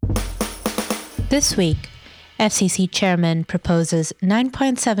This week, FCC Chairman proposes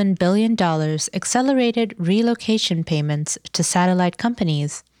 $9.7 billion accelerated relocation payments to satellite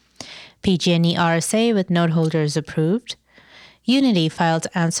companies. PG&E RSA with note holders approved. Unity filed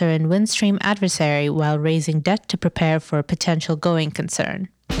answer in Windstream adversary while raising debt to prepare for a potential going concern.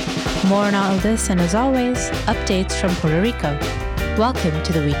 More on all of this, and as always, updates from Puerto Rico. Welcome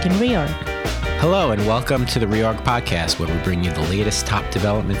to the Week in Reorg. Hello and welcome to the Reorg Podcast, where we bring you the latest top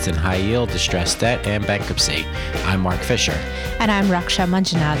developments in high yield, distressed debt, and bankruptcy. I'm Mark Fisher. And I'm Raksha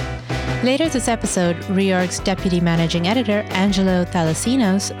Manjunath. Later this episode, Reorg's Deputy Managing Editor, Angelo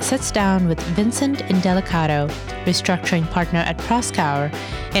Thalassinos, sits down with Vincent Indelicato, restructuring partner at Proskauer,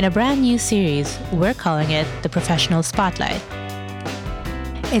 in a brand new series. We're calling it The Professional Spotlight.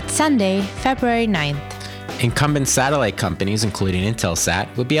 It's Sunday, February 9th. Incumbent satellite companies, including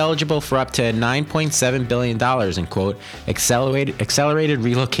Intelsat, would be eligible for up to $9.7 billion in, quote, accelerated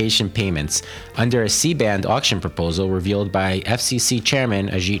relocation payments under a C-band auction proposal revealed by FCC Chairman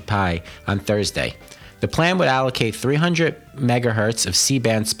Ajit Pai on Thursday. The plan would allocate 300 megahertz of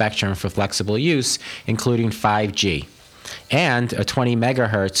C-band spectrum for flexible use, including 5G, and a 20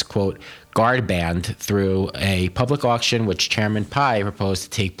 megahertz, quote, guard band through a public auction which Chairman Pai proposed to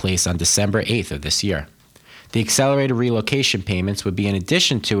take place on December 8th of this year. The accelerated relocation payments would be in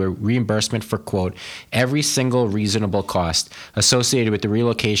addition to a reimbursement for, quote, every single reasonable cost associated with the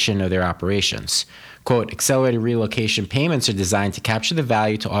relocation of their operations. Quote, accelerated relocation payments are designed to capture the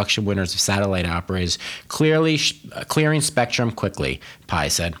value to auction winners of satellite operators, clearing spectrum quickly, Pai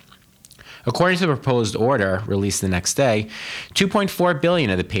said. According to the proposed order released the next day, $2.4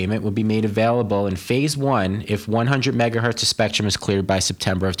 billion of the payment will be made available in Phase 1 if 100 megahertz of spectrum is cleared by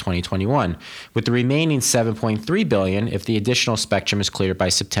September of 2021, with the remaining $7.3 billion if the additional spectrum is cleared by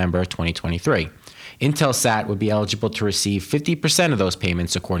September of 2023. Intelsat would be eligible to receive 50% of those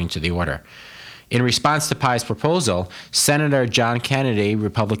payments according to the order. In response to Pai's proposal, Senator John Kennedy,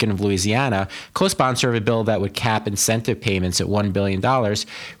 Republican of Louisiana, co-sponsor of a bill that would cap incentive payments at $1 billion,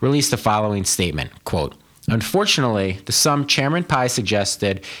 released the following statement, quote, unfortunately, the sum Chairman Pai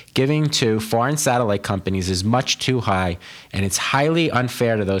suggested giving to foreign satellite companies is much too high, and it's highly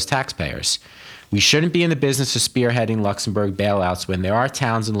unfair to those taxpayers. We shouldn't be in the business of spearheading Luxembourg bailouts when there are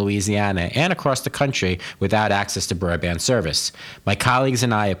towns in Louisiana and across the country without access to broadband service. My colleagues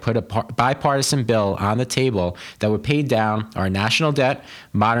and I have put a bipartisan bill on the table that would pay down our national debt,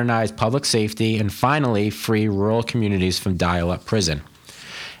 modernize public safety, and finally free rural communities from dial-up prison.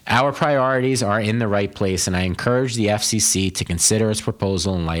 Our priorities are in the right place, and I encourage the FCC to consider its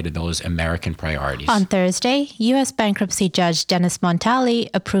proposal in light of those American priorities. On Thursday, U.S. bankruptcy judge Dennis Montali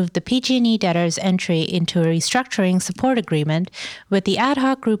approved the PG&E debtors' entry into a restructuring support agreement with the ad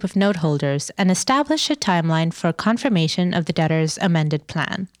hoc group of note holders and established a timeline for confirmation of the debtors' amended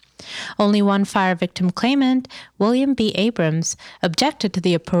plan. Only one fire victim claimant, William B. Abrams, objected to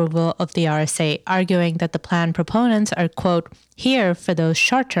the approval of the RSA, arguing that the plan proponents are, quote, here for those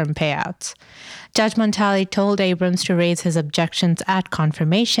short-term payouts. Judge Montali told Abrams to raise his objections at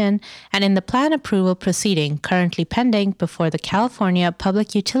confirmation and in the plan approval proceeding currently pending before the California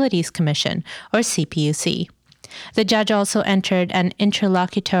Public Utilities Commission, or CPUC. The judge also entered an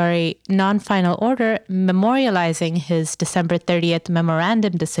interlocutory non-final order memorializing his December 30th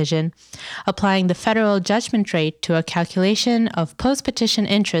memorandum decision, applying the federal judgment rate to a calculation of post-petition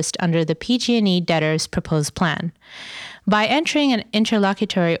interest under the PG&E debtors' proposed plan. By entering an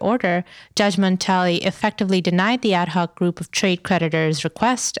interlocutory order, Judge Montali effectively denied the ad hoc group of trade creditors'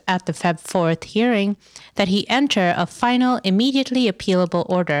 request at the Feb 4th hearing that he enter a final, immediately appealable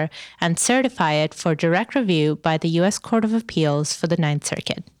order and certify it for direct review by the U.S. Court of Appeals for the Ninth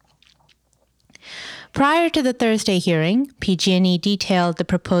Circuit. Prior to the Thursday hearing, PG&E detailed the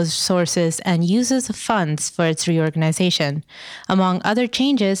proposed sources and uses of funds for its reorganization. Among other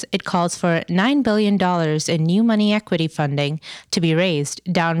changes, it calls for $9 billion in new money equity funding to be raised,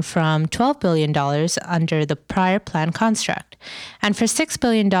 down from $12 billion under the prior plan construct, and for $6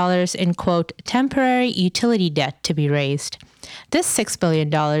 billion in, quote, temporary utility debt to be raised. This $6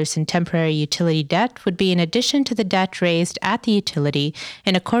 billion in temporary utility debt would be in addition to the debt raised at the utility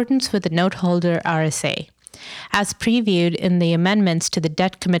in accordance with the noteholder RSA. As previewed in the amendments to the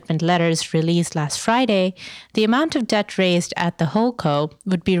debt commitment letters released last Friday, the amount of debt raised at the holdco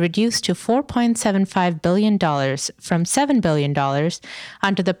would be reduced to $4.75 billion from $7 billion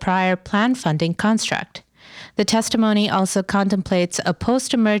under the prior plan funding construct. The testimony also contemplates a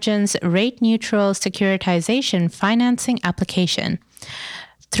post-emergence rate-neutral securitization financing application,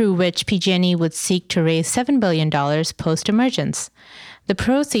 through which PG&E would seek to raise $7 billion post-emergence. The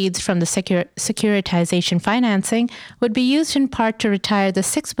proceeds from the securitization financing would be used in part to retire the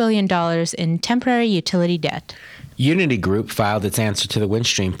 $6 billion in temporary utility debt. Unity Group filed its answer to the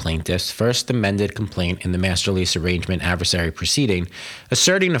Windstream plaintiffs' first amended complaint in the master lease arrangement adversary proceeding,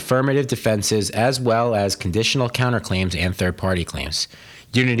 asserting affirmative defenses as well as conditional counterclaims and third-party claims.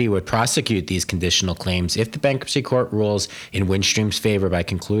 Unity would prosecute these conditional claims if the bankruptcy court rules in Windstream's favor by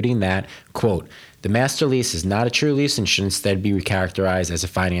concluding that, quote, the master lease is not a true lease and should instead be recharacterized as a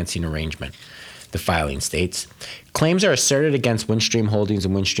financing arrangement. The filing states, claims are asserted against Windstream Holdings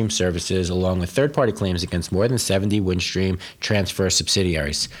and Windstream Services, along with third-party claims against more than 70 Windstream transfer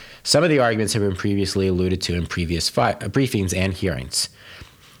subsidiaries. Some of the arguments have been previously alluded to in previous briefings and hearings.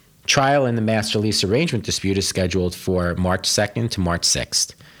 Trial in the master lease arrangement dispute is scheduled for March 2nd to March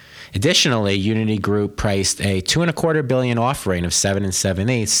 6th. Additionally, Unity Group priced a $2.25 billion offering of 7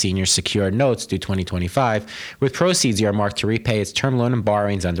 7/8 senior secured notes due 2025, with proceeds earmarked to repay its term loan and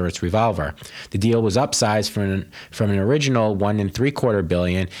borrowings under its revolver. The deal was upsized from an original $1 3/4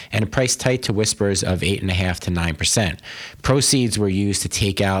 billion and a price tight to whispers of 8.5% to 9%. Proceeds were used to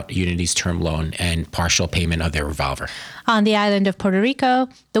take out Unity's term loan and partial payment of their revolver. On the island of Puerto Rico,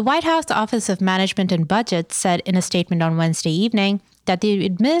 the White House Office of Management and Budget said in a statement on Wednesday evening that the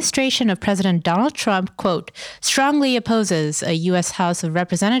administration of President Donald Trump, quote, strongly opposes a U.S. House of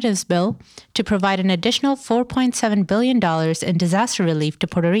Representatives bill to provide an additional $4.7 billion in disaster relief to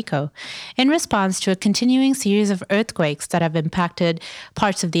Puerto Rico in response to a continuing series of earthquakes that have impacted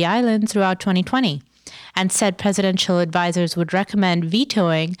parts of the island throughout 2020, and said presidential advisors would recommend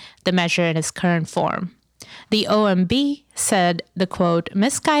vetoing the measure in its current form. The OMB said the, quote,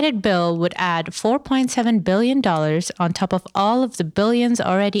 misguided bill would add $4.7 billion on top of all of the billions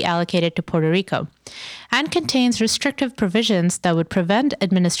already allocated to Puerto Rico, and contains restrictive provisions that would prevent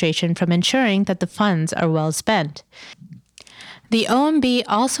administration from ensuring that the funds are well spent. The OMB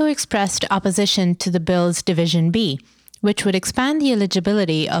also expressed opposition to the bill's Division B, which would expand the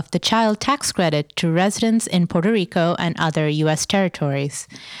eligibility of the child tax credit to residents in Puerto Rico and other U.S. territories.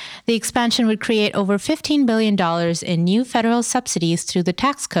 The expansion would create over $15 billion in new federal subsidies through the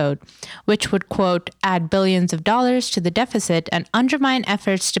tax code, which would, quote, add billions of dollars to the deficit and undermine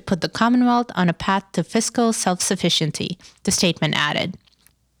efforts to put the Commonwealth on a path to fiscal self-sufficiency, the statement added.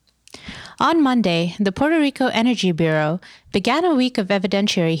 On Monday, the Puerto Rico Energy Bureau began a week of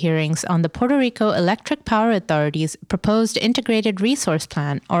evidentiary hearings on the Puerto Rico Electric Power Authority's proposed Integrated Resource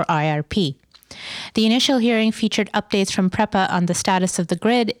Plan, or IRP. The initial hearing featured updates from PREPA on the status of the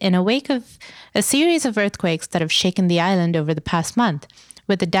grid in a wake of a series of earthquakes that have shaken the island over the past month,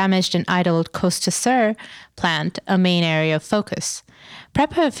 with the damaged and idled Costa Sur plant a main area of focus.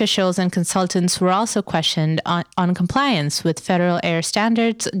 PREPA officials and consultants were also questioned on compliance with federal air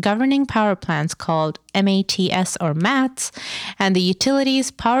standards governing power plants called MATS or MATS, and the utilities'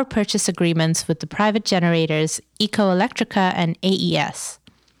 power purchase agreements with the private generators Ecoelectrica and AES.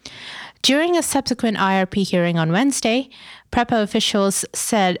 During a subsequent IRP hearing on Wednesday, PREPA officials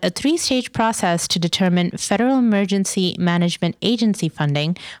said a three-stage process to determine Federal Emergency Management Agency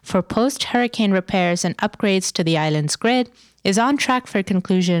funding for post-hurricane repairs and upgrades to the island's grid is on track for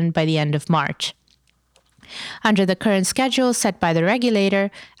conclusion by the end of March. Under the current schedule set by the regulator,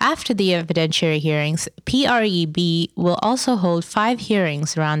 after the evidentiary hearings, PREB will also hold 5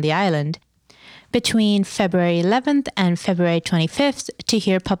 hearings around the island between February 11th and February 25th to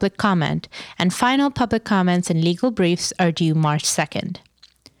hear public comment, and final public comments and legal briefs are due March 2nd.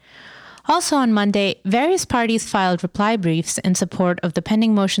 Also on Monday, various parties filed reply briefs in support of the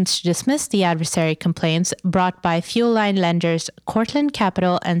pending motions to dismiss the adversary complaints brought by fuel line lenders Cortland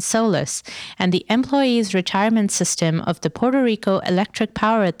Capital and Solus and the Employees Retirement System of the Puerto Rico Electric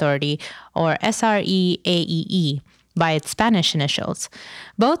Power Authority, or SREAEE, by its Spanish initials,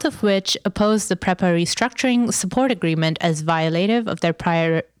 both of which oppose the PREPA restructuring support agreement as violative of their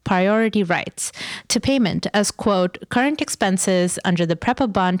priority rights to payment as, quote, current expenses under the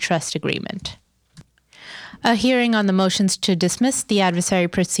PREPA bond trust agreement. A hearing on the motions to dismiss the adversary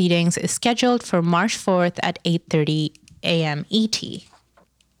proceedings is scheduled for March 4th at 8:30 a.m. ET.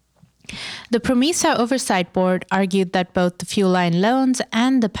 The PROMESA Oversight Board argued that both the fuel line loans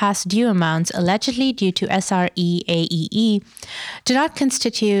and the past due amounts allegedly due to SREAEE do not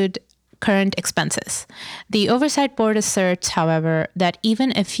constitute current expenses. The Oversight Board asserts, however, that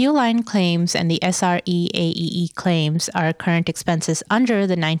even if fuel line claims and the SREAEE claims are current expenses under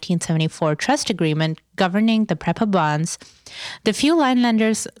the 1974 trust agreement governing the PREPA bonds, the fuel line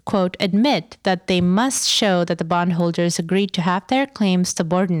lenders, quote, admit that they must show that the bondholders agreed to have their claims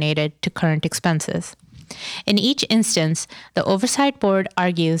subordinated to current expenses. In each instance, the Oversight Board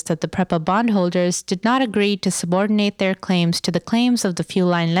argues that the PREPA bondholders did not agree to subordinate their claims to the claims of the fuel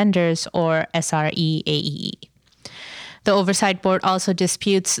line lenders, or SRE-AEE. The Oversight Board also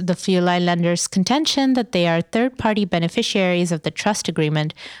disputes the fuel line lenders' contention that they are third-party beneficiaries of the trust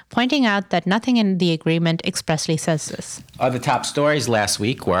agreement, pointing out that nothing in the agreement expressly says this. Other top stories last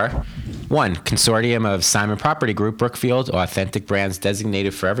week were 1. Consortium of Simon Property Group, Brookfield, Authentic Brands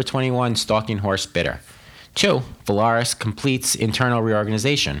designated Forever 21 Stalking Horse bidder. 2. Valaris completes internal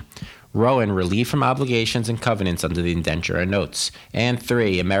reorganization. Rowan relief from obligations and covenants under the indenture and notes. And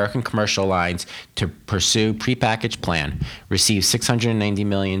 3, American Commercial Lines to pursue prepackaged plan. Receives $690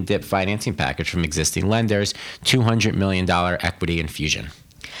 million DIP financing package from existing lenders, $200 million equity infusion.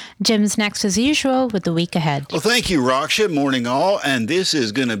 Jim's next as usual with the week ahead. Well, thank you, Raksha. Morning all. And this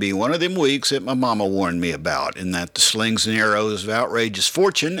is going to be one of them weeks that my mama warned me about, in that the slings and arrows of outrageous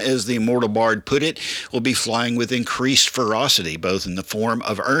fortune, as the immortal bard put it, will be flying with increased ferocity, both in the form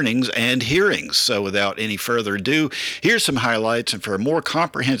of earnings and hearings. So without any further ado, here's some highlights. And for a more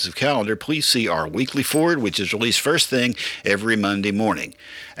comprehensive calendar, please see our weekly forward, which is released first thing every Monday morning.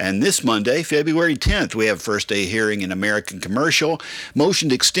 And this Monday, February 10th, we have first day hearing in American Commercial, motion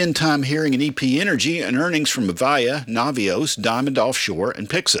to extend time hearing in EP Energy, and earnings from Avaya, Navios, Diamond Offshore, and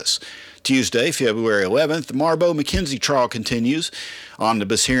Pyxis. Tuesday, February 11th, the Marbo-McKenzie trial continues.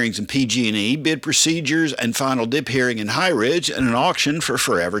 Omnibus hearings in PG&E, bid procedures, and final DIP hearing in High Ridge, and an auction for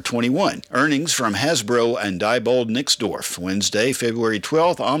Forever 21. Earnings from Hasbro and Diebold Nixdorf. Wednesday, February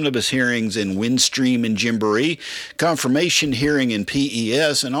 12th, omnibus hearings in Windstream and Gymboree, confirmation hearing in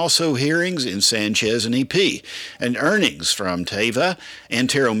PES, and also hearings in Sanchez and EP. And earnings from Teva,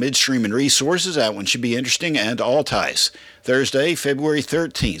 Antero Midstream and Resources, that one should be interesting, and Altice. Thursday, February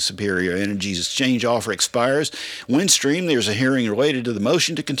 13th, Superior Energy's exchange offer expires. Windstream, there's a hearing related to the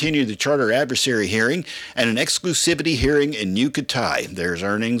motion to continue the charter adversary hearing, and an exclusivity hearing in Yucatay. There's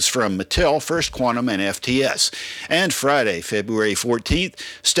earnings from Mattel, First Quantum, and FTS. And Friday, February 14th,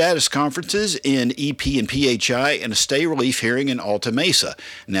 status conferences in EP and PHI, and a stay relief hearing in Alta Mesa.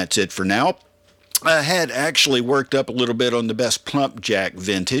 And that's it for now. I had actually worked up a little bit on the best Plump Jack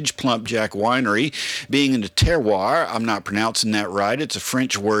vintage, Plump Jack Winery, being in the terroir, I'm not pronouncing that right, it's a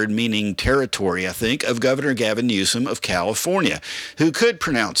French word meaning territory, I think, of Governor Gavin Newsom of California, who could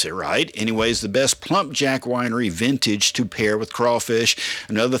pronounce it right. Anyways, the best Plump Jack Winery vintage to pair with crawfish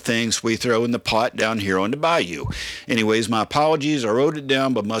and other things we throw in the pot down here on the bayou. Anyways, my apologies, I wrote it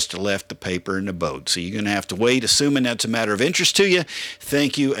down but must have left the paper in the boat, so you're going to have to wait, assuming that's a matter of interest to you.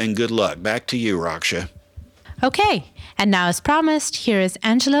 Thank you and good luck. Back to you, Raksha. Okay, and now as promised, here is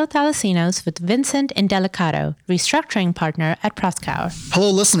Angelo Thalassinos with Vincent Indelicato, restructuring partner at Proskauer. Hello,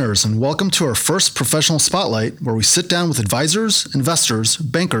 listeners, and welcome to our first professional spotlight, where we sit down with advisors, investors,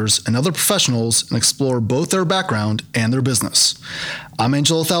 bankers, and other professionals and explore both their background and their business. I'm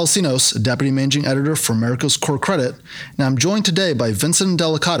Angelo Thalassinos, Deputy Managing Editor for America's Core Credit, and I'm joined today by Vincent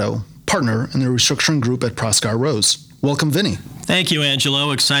Indelicato, partner in the restructuring group at Proskauer Rose. Welcome, Vinny. Thank you, Angelo.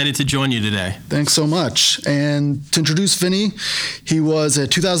 Excited to join you today. Thanks so much. And to introduce Vinny, he was a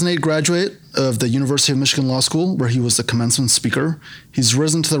 2008 graduate of the University of Michigan Law School, where he was the commencement speaker. He's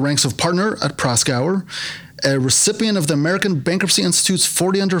risen to the ranks of partner at Proskauer, a recipient of the American Bankruptcy Institute's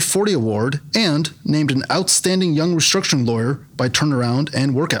 40 Under 40 Award, and named an outstanding young restructuring lawyer by Turnaround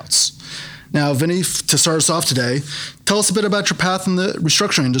and Workouts. Now, Vinny, to start us off today, tell us a bit about your path in the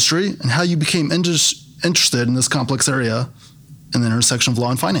restructuring industry and how you became interested in this complex area in the intersection of law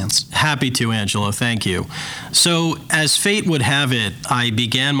and finance. Happy to, Angelo. Thank you. So, as fate would have it, I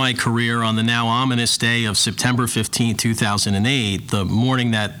began my career on the now ominous day of September 15, 2008, the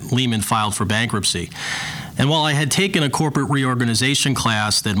morning that Lehman filed for bankruptcy. And while I had taken a corporate reorganization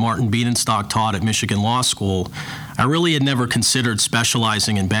class that Martin Biedenstock taught at Michigan Law School, I really had never considered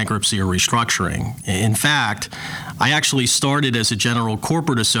specializing in bankruptcy or restructuring. In fact, I actually started as a general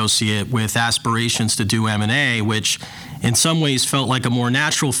corporate associate with aspirations to do M&A, which in some ways felt like a more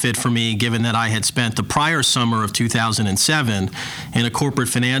natural fit for me, given that I had spent the prior summer of 2007 in a corporate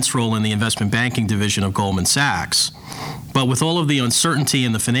finance role in the investment banking division of Goldman Sachs. But with all of the uncertainty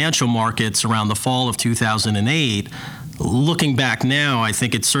in the financial markets around the fall of 2008, looking back now, I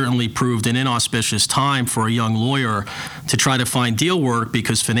think it certainly proved an inauspicious time for a young lawyer to try to find deal work,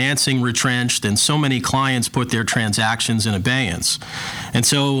 because financing retrenched and so many clients put their transactions in abeyance. And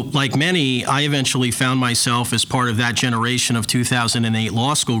so, like many, I eventually found myself as part of that generation of 2008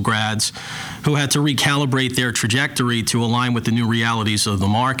 law school grads who had to recalibrate their trajectory to align with the new realities of the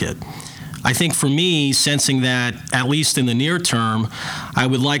market. I think for me, sensing that, at least in the near term, I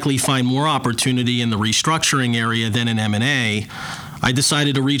would likely find more opportunity in the restructuring area than in M&A, I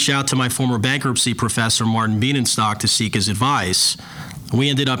decided to reach out to my former bankruptcy professor, Martin Bienenstock, to seek his advice. We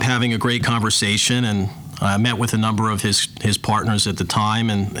ended up having a great conversation, and I met with a number of his partners at the time,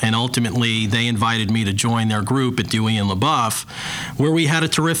 and ultimately they invited me to join their group at Dewey and LaBeouf, where we had a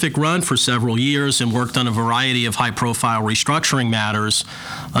terrific run for several years and worked on a variety of high-profile restructuring matters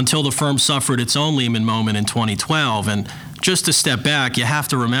until the firm suffered its own Lehman moment in 2012. And just to step back, you have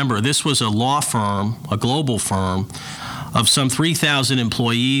to remember this was a law firm, a global firm, of some 3,000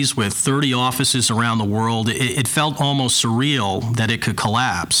 employees with 30 offices around the world. It felt almost surreal that it could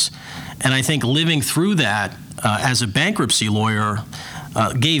collapse. And I think living through that as a bankruptcy lawyer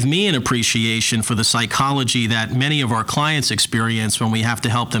gave me an appreciation for the psychology that many of our clients experience when we have to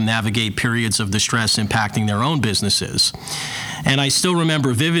help them navigate periods of distress impacting their own businesses. And I still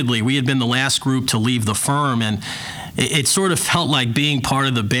remember vividly, we had been the last group to leave the firm, and it sort of felt like being part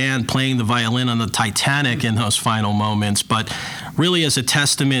of the band playing the violin on the Titanic in those final moments. But really, as a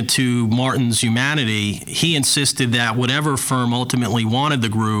testament to Martin's humanity, he insisted that whatever firm ultimately wanted the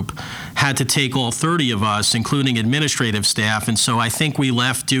group had to take all 30 of us, including administrative staff. And so I think we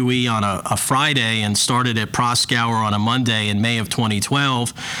left Dewey on a Friday and started at Proskauer on a Monday in May of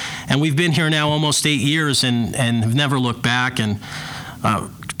 2012. And we've been here now almost 8 years and have never looked back. And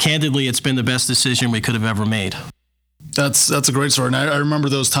candidly, it's been the best decision we could have ever made. That's a great story, and I remember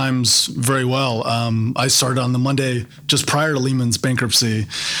those times very well. I started on the Monday just prior to Lehman's bankruptcy,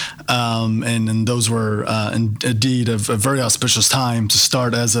 and those were indeed a very auspicious time to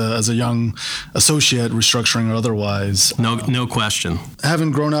start as a young associate, restructuring or otherwise. No question.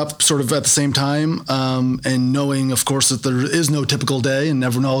 Having grown up sort of at the same time, and knowing, of course, that there is no typical day, and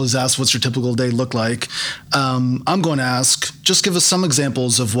everyone always asks, "What's your typical day look like?" I'm going to ask, just give us some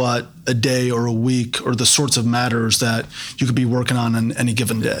examples of what a day or a week or the sorts of matters that you could be working on any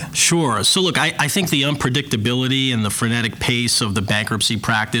given day. Sure. So look, I think the unpredictability and the frenetic pace of the bankruptcy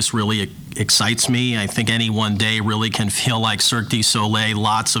practice really excites me. I think any one day really can feel like Cirque du Soleil,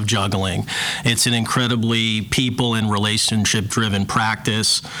 lots of juggling. It's an incredibly people and relationship-driven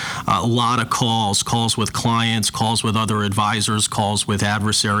practice. A lot of calls with clients, calls with other advisors, calls with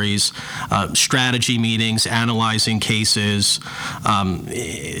adversaries, strategy meetings, analyzing cases,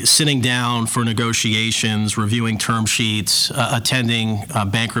 sitting down for negotiations, reviewing term sheets, attending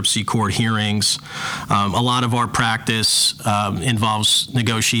bankruptcy court hearings. A lot of our practice involves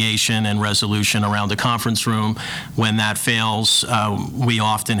negotiation and resolution around the conference room. When that fails, we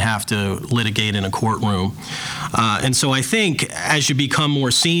often have to litigate in a courtroom. And so I think as you become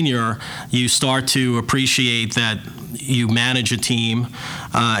more senior, you start to appreciate that you manage a team,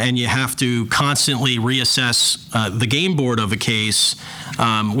 and you have to constantly reassess the game board of a case,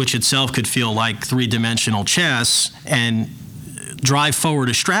 which itself could feel like three-dimensional chess, and drive forward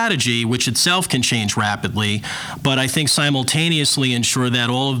a strategy, which itself can change rapidly, but I think simultaneously ensure that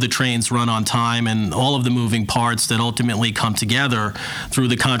all of the trains run on time and all of the moving parts that ultimately come together through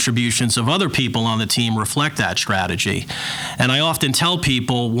the contributions of other people on the team reflect that strategy. And I often tell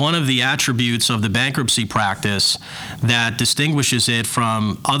people one of the attributes of the bankruptcy practice that distinguishes it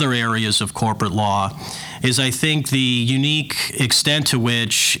from other areas of corporate law is, I think, the unique extent to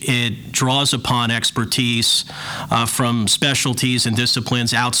which it draws upon expertise from specialties and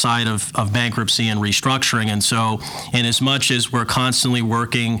disciplines outside of bankruptcy and restructuring. And so in as much as we're constantly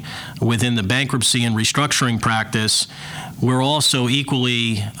working within the bankruptcy and restructuring practice, we're also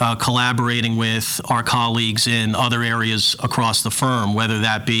equally collaborating with our colleagues in other areas across the firm, whether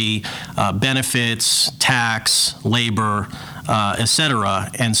that be benefits, tax, labor, et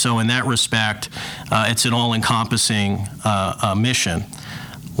cetera. And so in that respect, it's an all-encompassing mission.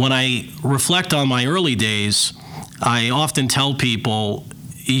 When I reflect on my early days, I often tell people,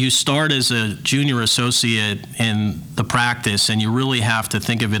 you start as a junior associate in the practice, and you really have to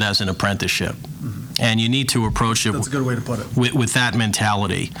think of it as an apprenticeship. And you need to approach it. That's a good way to put it. With that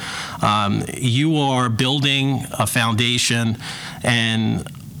mentality. You are building a foundation and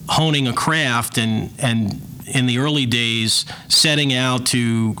honing a craft, and in the early days, setting out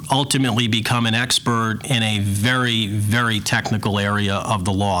to ultimately become an expert in a very, very technical area of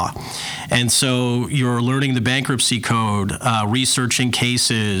the law. And so you're learning the bankruptcy code, researching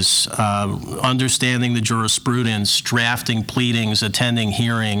cases, understanding the jurisprudence, drafting pleadings, attending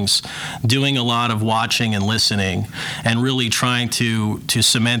hearings, doing a lot of watching and listening, and really trying to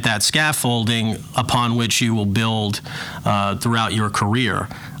cement that scaffolding upon which you will build throughout your career.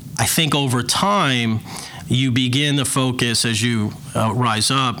 I think over time, you begin to focus as you rise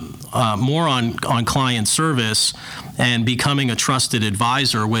up more on client service and becoming a trusted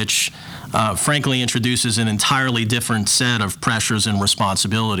advisor, which frankly introduces an entirely different set of pressures and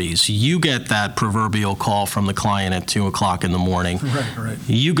responsibilities. You get that proverbial call from the client at 2 o'clock in the morning. Right.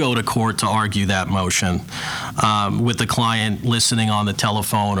 You go to court to argue that motion with the client listening on the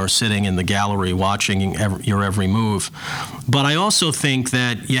telephone or sitting in the gallery watching your every move. But I also think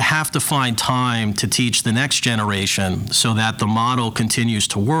that you have to find time to teach the next generation so that the model continues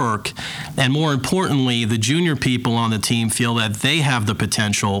to work. And more importantly, the junior people on the team feel that they have the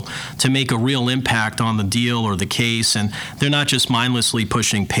potential to make a real impact on the deal or the case, and they're not just mindlessly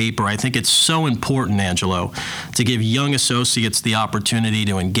pushing paper. I think it's so important, Angelo, to give young associates the opportunity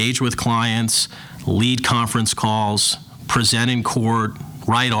to engage with clients, lead conference calls, present in court,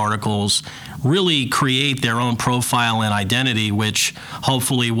 write articles, really create their own profile and identity, which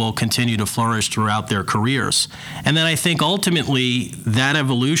hopefully will continue to flourish throughout their careers. And then I think ultimately that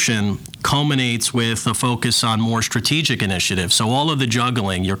evolution culminates with a focus on more strategic initiatives. So all of the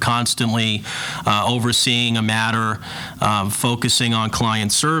juggling, you're constantly overseeing a matter, focusing on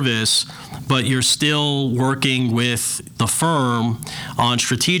client service, but you're still working with the firm on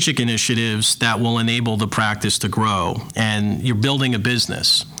strategic initiatives that will enable the practice to grow. And you're building a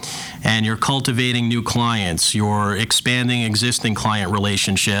business, and you're cultivating new clients, you're expanding existing client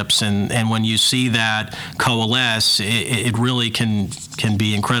relationships, and when you see that coalesce, it really can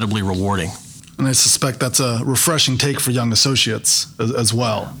be incredibly rewarding. And I suspect that's a refreshing take for young associates as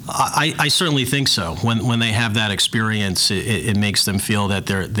well. I certainly think so. When they have that experience, it makes them feel that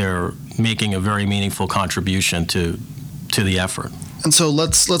they're making a very meaningful contribution to the effort. And so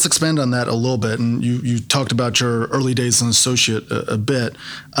let's expand on that a little bit. And you talked about your early days as an associate a bit.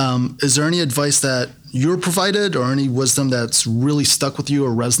 Is there any advice that you were provided, or any wisdom that's really stuck with you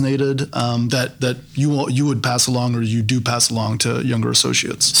or resonated that you would pass along, or you do pass along to younger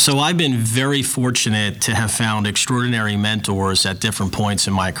associates? So I've been very fortunate to have found extraordinary mentors at different points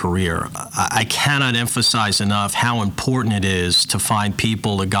in my career. I cannot emphasize enough how important it is to find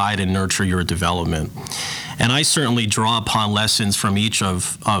people to guide and nurture your development. And I certainly draw upon lessons from each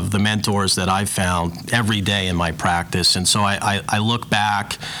of the mentors that I've found every day in my practice. And so I look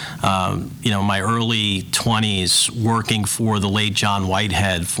back, my early 20s working for the late John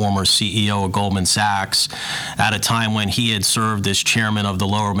Whitehead, former CEO of Goldman Sachs, at a time when he had served as chairman of the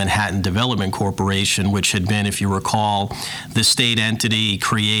Lower Manhattan Development Corporation, which had been, if you recall, the state entity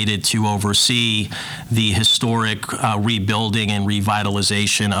created to oversee the historic rebuilding and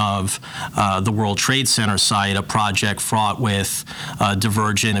revitalization of the World Trade Center site, a project fraught with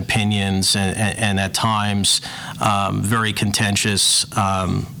divergent opinions and at times very contentious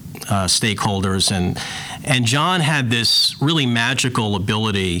stakeholders. And John had this really magical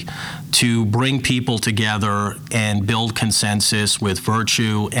ability to bring people together and build consensus with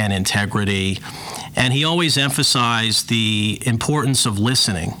virtue and integrity. And he always emphasized the importance of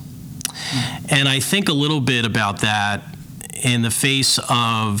listening. And I think a little bit about that in the face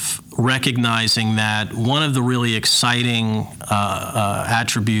of recognizing that one of the really exciting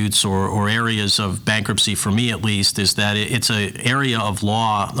attributes or areas of bankruptcy, for me at least, is that it's an area of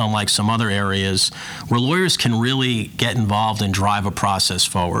law, unlike some other areas, where lawyers can really get involved and drive a process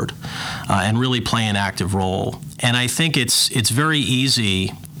forward and really play an active role. And I think it's very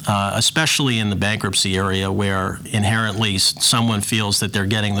easy, especially in the bankruptcy area, where inherently someone feels that they're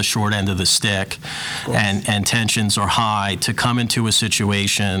getting the short end of the stick and tensions are high, to come into a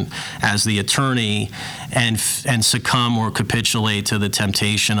situation as the attorney and succumb or capitulate to the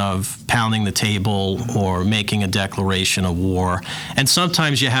temptation of pounding the table or making a declaration of war. And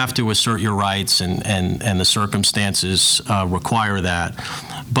sometimes you have to assert your rights, and the circumstances require that.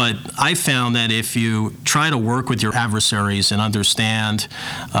 But I found that if you try to work with your adversaries and understand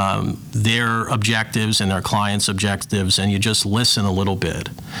their objectives and their clients' objectives, and you just listen a little bit,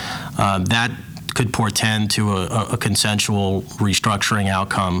 that could portend to a consensual restructuring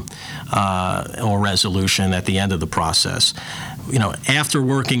outcome or resolution at the end of the process. After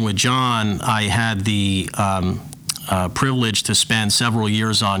working with John, I had the privilege to spend several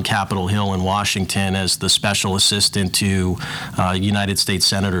years on Capitol Hill in Washington as the special assistant to United States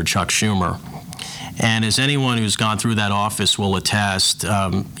Senator Chuck Schumer. And as anyone who's gone through that office will attest,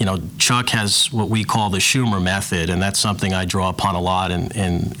 Chuck has what we call the Schumer method, and that's something I draw upon a lot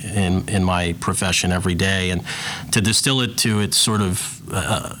in my profession every day. And to distill it to its sort of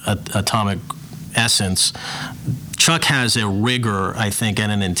atomic essence, Chuck has a rigor, I think,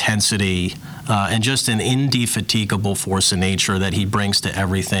 and an intensity and just an indefatigable force of nature that he brings to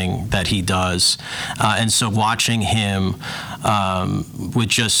everything that he does. And so watching him with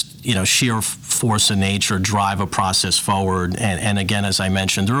just sheer force of nature drive a process forward. And again, as I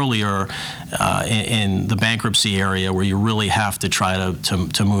mentioned earlier, in the bankruptcy area where you really have to try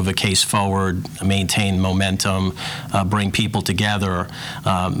to move a case forward, maintain momentum, bring people together,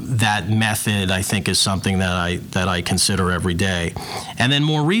 that method, I think, is something that I consider every day. And then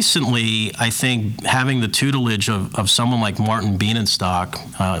more recently, I think having the tutelage of someone like Martin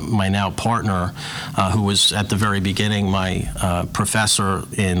Bienenstock, my now partner, who was at the very beginning my professor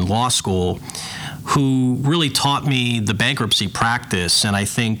in law school, who really taught me the bankruptcy practice, and I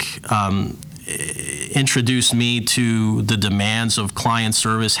think introduced me to the demands of client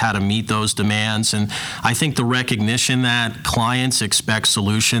service, how to meet those demands. And I think the recognition that clients expect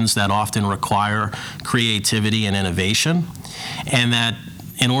solutions that often require creativity and innovation, and that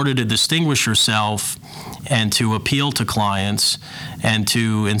in order to distinguish yourself and to appeal to clients and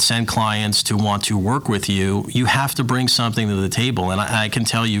to incent clients to want to work with you, you have to bring something to the table. And I can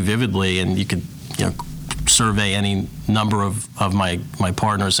tell you vividly, and you could survey any number of my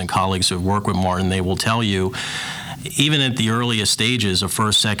partners and colleagues who have worked with Martin, they will tell you, even at the earliest stages, a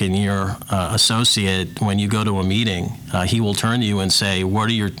first, second year associate, when you go to a meeting, he will turn to you and say, what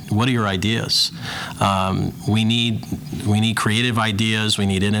are your ideas? We need creative ideas, we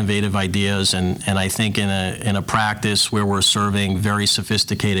need innovative ideas, and I think in a practice where we're serving very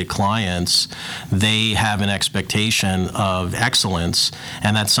sophisticated clients, they have an expectation of excellence,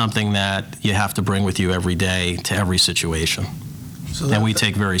 and that's something that you have to bring with you every day to every situation. And we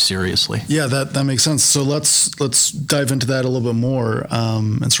take very seriously. Yeah, that makes sense. So let's dive into that a little bit more,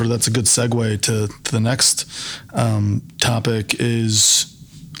 and sort of that's a good segue to the next topic is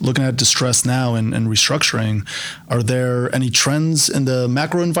looking at distress now and restructuring. Are there any trends in the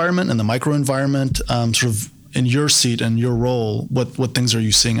macro environment and the micro environment, sort of in your seat and your role? What things are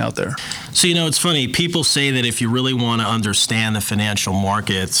you seeing out there? So, it's funny. People say that if you really want to understand the financial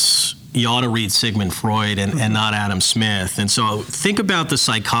markets, you ought to read Sigmund Freud and not Adam Smith. And so think about the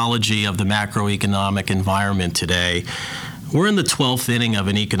psychology of the macroeconomic environment today. We're in the 12th inning of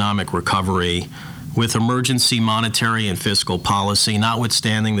an economic recovery with emergency monetary and fiscal policy,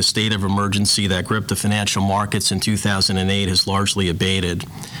 notwithstanding the state of emergency that gripped the financial markets in 2008 has largely abated.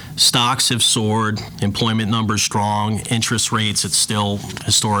 Stocks have soared, employment numbers strong, interest rates at still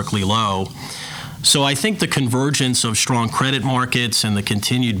historically low. So I think the convergence of strong credit markets and the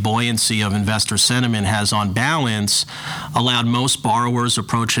continued buoyancy of investor sentiment has, on balance, allowed most borrowers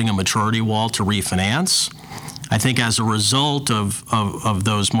approaching a maturity wall to refinance. I think as a result of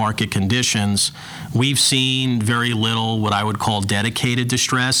those market conditions, we've seen very little what I would call dedicated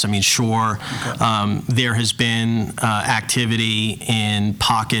distress. I mean, sure, there has been activity in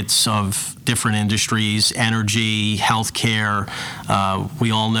pockets of different industries, energy, healthcare.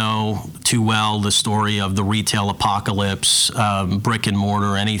 We all know too well the story of the retail apocalypse, brick and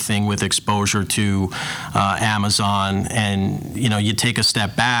mortar, anything with exposure to Amazon. And, you take a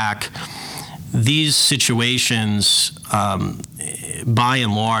step back, these situations, by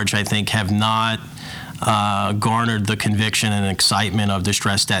and large, I think, have not garnered the conviction and excitement of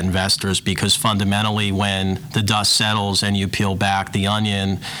distressed debt investors, because fundamentally, when the dust settles and you peel back the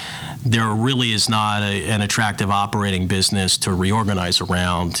onion, there really is not an attractive operating business to reorganize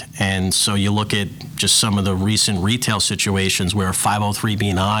around. And so you look at just some of the recent retail situations where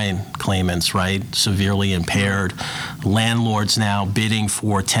 503b9 claimants, right, severely impaired, landlords now bidding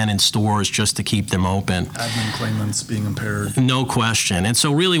for tenant stores just to keep them open. Admin claimants being impaired. No question. And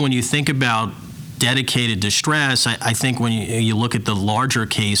so really when you think about dedicated distress, I think when you look at the larger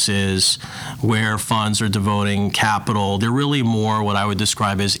cases where funds are devoting capital, they're really more what I would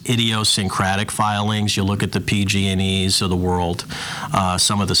describe as idiosyncratic filings. You look at the PG&Es of the world,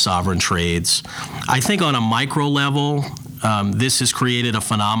 some of the sovereign trades. I think on a micro level, this has created a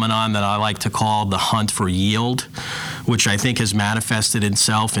phenomenon that I like to call the hunt for yield, which I think has manifested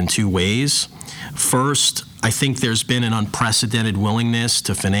itself in two ways. First, I think there's been an unprecedented willingness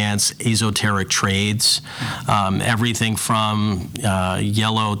to finance esoteric trades, everything from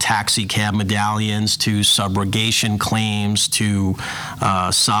yellow taxi cab medallions to subrogation claims to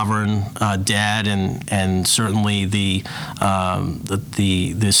sovereign debt, and certainly the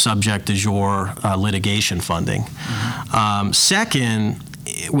subject du jour litigation funding. Second,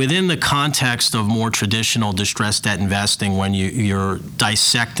 within the context of more traditional distressed debt investing, when you're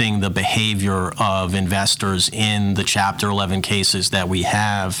dissecting the behavior of investors in the Chapter 11 cases that we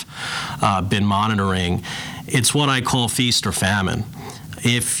have been monitoring, it's what I call feast or famine.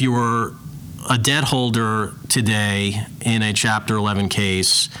 If you're a debt holder today in a Chapter 11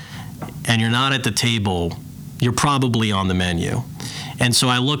 case and you're not at the table, you're probably on the menu. And so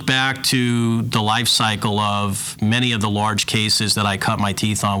I look back to the life cycle of many of the large cases that I cut my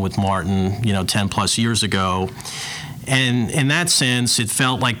teeth on with Martin, 10 plus years ago. And in that sense, it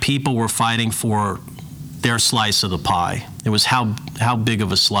felt like people were fighting for their slice of the pie. It was how big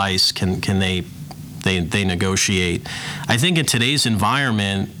of a slice can they negotiate. I think in today's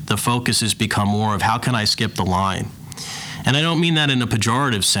environment, the focus has become more of how can I skip the line? And I don't mean that in a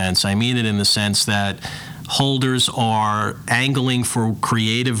pejorative sense. I mean it in the sense that holders are angling for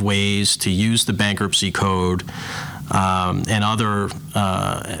creative ways to use the bankruptcy code and other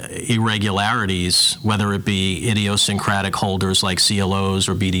irregularities, whether it be idiosyncratic holders like CLOs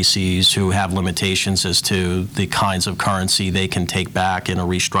or BDCs who have limitations as to the kinds of currency they can take back in a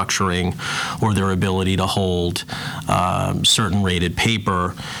restructuring or their ability to hold certain rated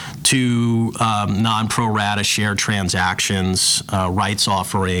paper, to non-pro rata share transactions, rights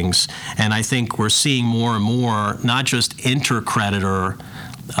offerings. And I think we're seeing more and more, not just inter-creditor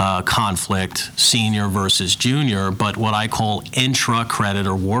conflict, senior versus junior, but what I call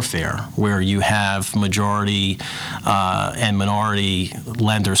intra-creditor warfare, where you have majority and minority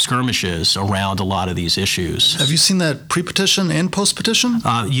lender skirmishes around a lot of these issues. Have you seen that pre-petition and post-petition?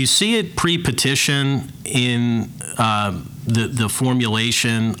 You see it pre-petition in the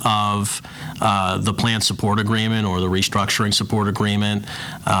formulation of the plan support agreement or the restructuring support agreement.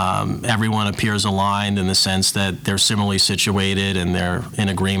 Everyone appears aligned in the sense that they're similarly situated and they're in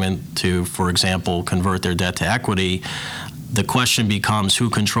agreement to, for example, convert their debt to equity. The question becomes who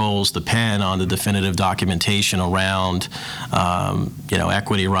controls the pen on the definitive documentation around,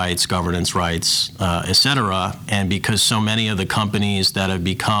 equity rights, governance rights, et cetera. And because so many of the companies that have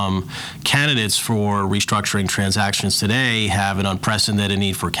become candidates for restructuring transactions today have an unprecedented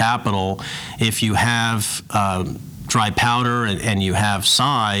need for capital, if you have dry powder and you have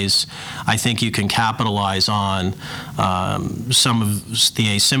size, I think you can capitalize on some of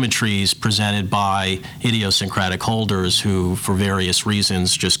the asymmetries presented by idiosyncratic holders who, for various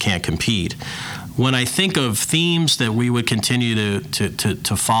reasons, just can't compete. When I think of themes that we would continue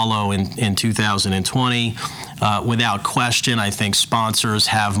to follow in 2020, without question, I think sponsors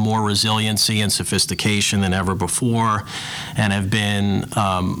have more resiliency and sophistication than ever before and have been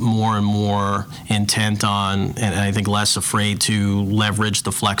more and more intent on, and I think less afraid to leverage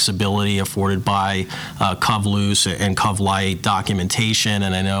the flexibility afforded by CovLoose and CovLite documentation.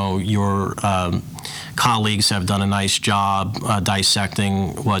 And I know your colleagues have done a nice job dissecting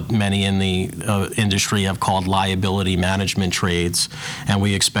what many in the industry have called liability management trades, and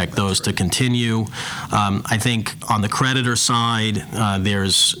we expect those to continue. I think on the creditor side,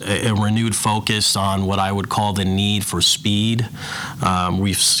 there's a renewed focus on what I would call the need for speed.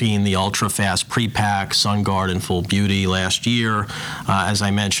 We've seen the ultra-fast pre-pack, SunGard and Full Beauty last year. As I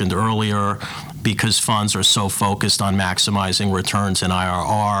mentioned earlier, because funds are so focused on maximizing returns and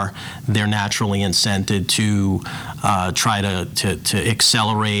IRR, they're naturally incented to try to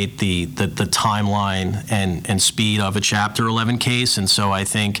accelerate the timeline and speed of a Chapter 11 case. And so I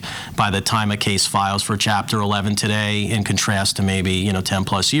think by the time a case files for Chapter 11 today, in contrast to maybe 10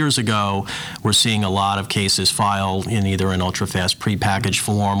 plus years ago, we're seeing a lot of cases filed in either an ultra-fast prepackaged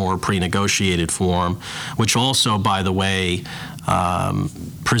form or pre-negotiated form, which also, by the way,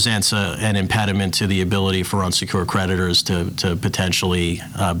 presents an impediment to the ability for unsecured creditors to potentially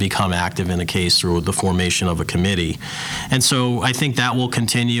become active in a case through the formation of a committee. And so I think that will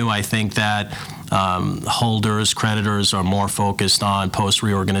continue. I think that holders, creditors are more focused on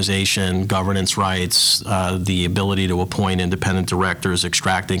post-reorganization, governance rights, the ability to appoint independent directors,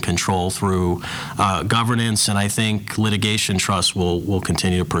 extracting control through governance, and I think litigation trust will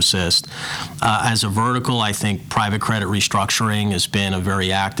continue to persist. As a vertical, I think private credit restructuring has been a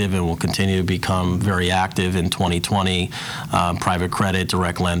very active and will continue to become very active in 2020, private credit,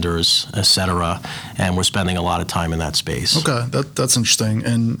 direct lenders, et cetera, and we're spending a lot of time in that space. Okay, that's interesting,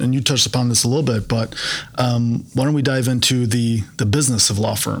 and you touched upon this a little bit, but why don't we dive into the business of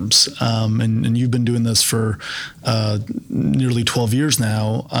law firms? And you've been doing this for nearly 12 years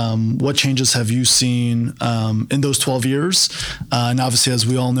now. What changes have you seen in those 12 years? And obviously, as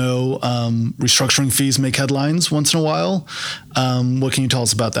we all know, restructuring fees make headlines once in a while. What can you tell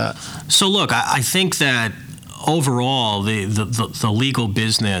us about that? So look, I think that overall, the legal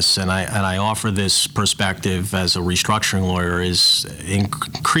business, and I offer this perspective as a restructuring lawyer, is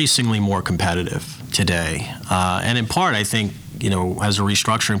increasingly more competitive today. And in part, I think, as a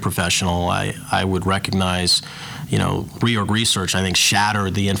restructuring professional, I would recognize, reorg research, I think,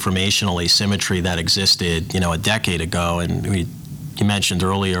 shattered the informational asymmetry that existed, a decade ago. And you mentioned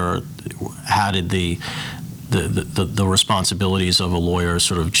earlier, how did the the responsibilities of a lawyer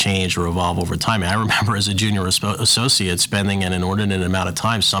sort of change or evolve over time. And I remember as a junior associate spending an inordinate amount of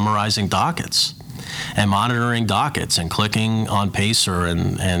time summarizing dockets and monitoring dockets and clicking on Pacer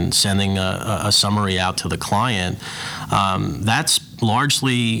and sending a summary out to the client. That's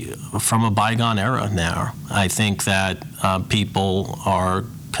largely from a bygone era now. I think that people are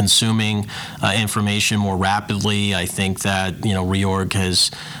consuming information more rapidly. I think that reorg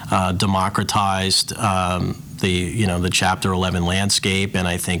has democratized the Chapter 11 landscape, and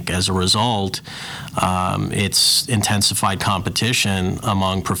I think as a result, it's intensified competition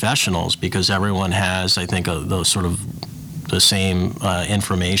among professionals because everyone has, I think, those sort of the same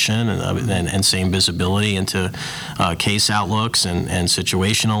information and same visibility into case outlooks and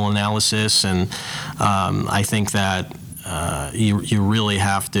situational analysis, and I think that you really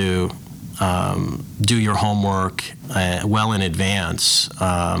have to do your homework well in advance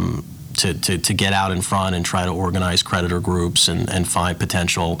to get out in front and try to organize creditor groups and find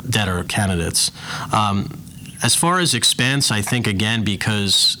potential debtor candidates. As far as expense, I think, again,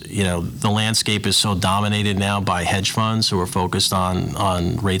 because the landscape is so dominated now by hedge funds who are focused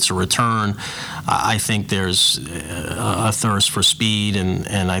on rates of return, I think there's a thirst for speed,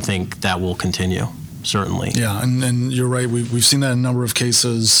 and I think that will continue. Certainly. Yeah, and you're right. We've seen that in a number of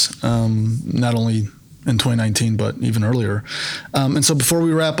cases, not only in 2019, but even earlier. And so before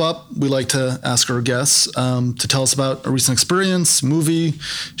we wrap up, we like to ask our guests to tell us about a recent experience, movie,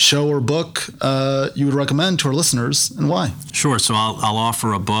 show, or book you would recommend to our listeners, and why. Sure. So I'll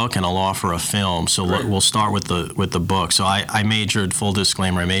offer a book and I'll offer a film. So we'll start with the book. So I majored, full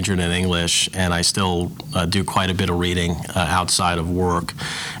disclaimer, I majored in English, and I still do quite a bit of reading outside of work.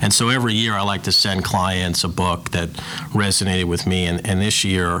 And so every year I like to send clients a book that resonated with me. And this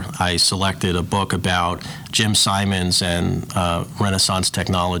year I selected a book about Jim Simons and Renaissance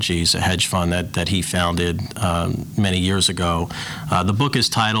Technologies, a hedge fund that he founded many years ago. The book is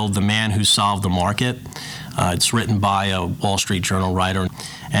titled The Man Who Solved the Market. It's written by a Wall Street Journal writer.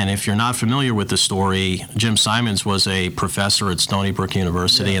 And if you're not familiar with the story, Jim Simons was a professor at Stony Brook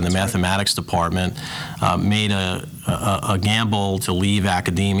University in the mathematics department, made a gamble to leave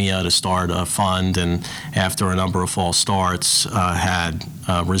academia to start a fund, and after a number of false starts, had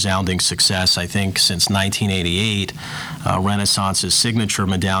resounding success. I think since 1988, Renaissance's signature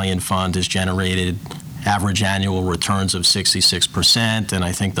medallion fund has generated average annual returns of 66%, and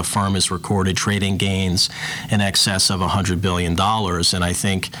I think the firm has recorded trading gains in excess of $100 billion. And I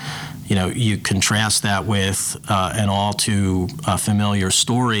think, you contrast that with an all too familiar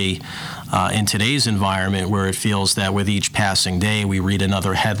story in today's environment, where it feels that with each passing day we read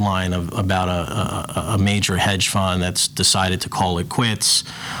another headline about a major hedge fund that's decided to call it quits,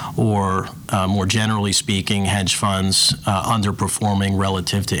 or more generally speaking, hedge funds underperforming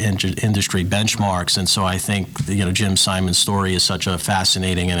relative to industry benchmarks. And so I think Jim Simons' story is such a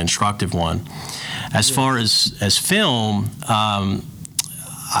fascinating and instructive one. As far as film,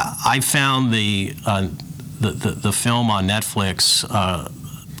 I found the film on Netflix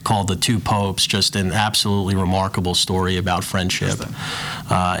called The Two Popes just an absolutely remarkable story about friendship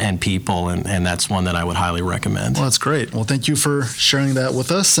and people, and that's one that I would highly recommend. Well, that's great. Well, thank you for sharing that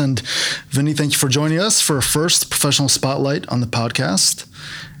with us. And Vinny, thank you for joining us for our first professional spotlight on the podcast.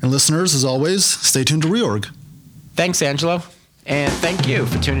 And listeners, as always, stay tuned to Reorg. Thanks, Angelo. And thank you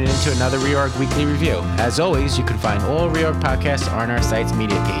for tuning in to another Reorg Weekly Review. As always, you can find all Reorg podcasts on our site's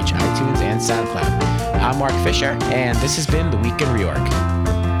media page, iTunes and SoundCloud. I'm Mark Fisher, and this has been The Week in Reorg.